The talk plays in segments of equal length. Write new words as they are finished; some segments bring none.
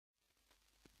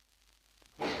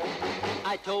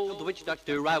I told the witch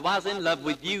doctor I was in love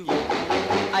with you.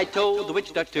 I told the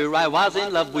witch doctor I was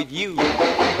in love with you.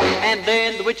 And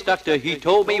then the witch doctor, he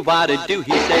told me what to do.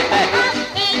 He said that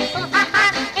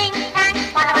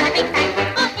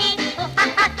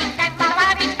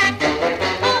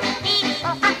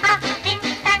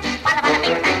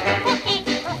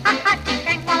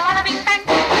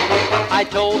I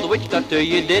told the witch doctor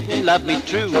you didn't love me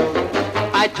true.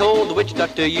 I told the witch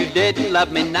doctor you didn't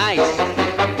love me nice.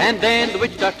 And then the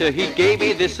witch doctor, he gave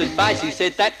me this advice. He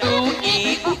said that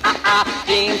ooh-ee, ooh-ah-ah,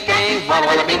 ting-tang,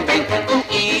 walla-walla-bing bang.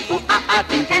 Ooh-ee, ooh-ah-ah,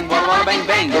 ting-tang, walla-walla-bang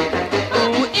bang.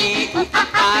 Ooh-ee,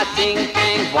 ooh-ah-ah,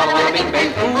 ting-tang, walla-walla-bing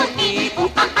bang. Ooh-ee,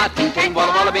 ooh-ah-ah, ting-tang,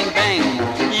 walla-walla-bing bang.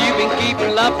 You've been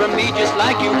keeping love from me just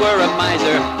like you were a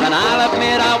miser. And I'll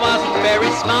admit I wasn't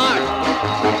very smart.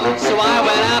 So I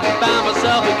went out and found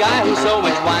myself a guy who's so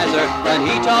much wiser. And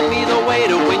he taught me the way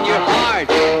to win your heart.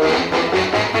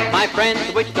 My friend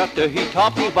the witch doctor, he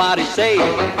taught me what to say.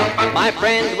 My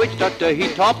friend the witch doctor, he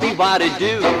taught me what to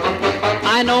do.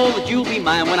 I know that you'll be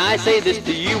mine when I say this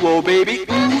to you, oh baby.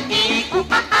 Ooh-ee,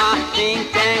 ooh-ah-ah,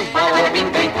 ting-tang,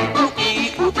 walla-walla-bing bang.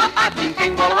 Ooh-ee, ooh-ah-ah,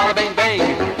 ting-tang, walla-walla-bing bang.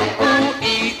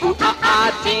 Ooh-ee,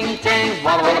 ooh-ah-ah, ting-tang,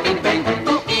 walla-walla-bing bang.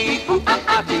 Ooh-ee,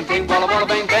 ooh-ah-ah, ting-tang,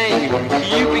 walla-walla-bing bang.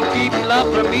 You've been keeping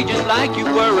love from me just like you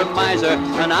were a miser.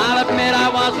 And I'll admit I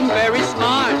wasn't very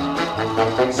smart.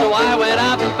 So I went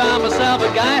out and found myself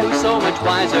a guy who's so much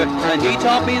wiser. And he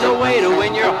taught me the way to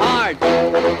win your heart.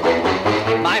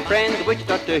 My friend the witch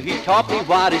doctor, he taught me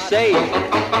what to say.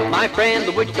 My friend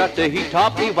the witch doctor, he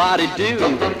taught me what to do.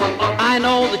 I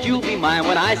know that you'll be mine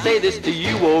when I say this to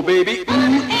you, oh baby.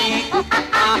 Ooh-ee,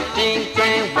 ooh-ah-ah,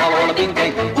 ting-tang, walla-walla-bing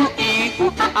bang. Ooh-ee,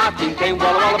 ooh-ah-ah, ting-tang,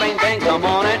 walla-walla-bing bang. Come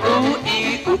on and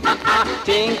ooh-ee, ooh-ah-ah,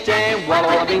 ting-tang,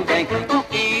 walla-walla-bing bang.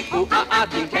 Ooh-ee, ooh-ah-ah,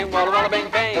 ting-tang, walla-walla-bing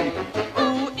bang.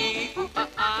 Ooh-ee,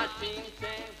 ooh-ah-ah, ting-tang.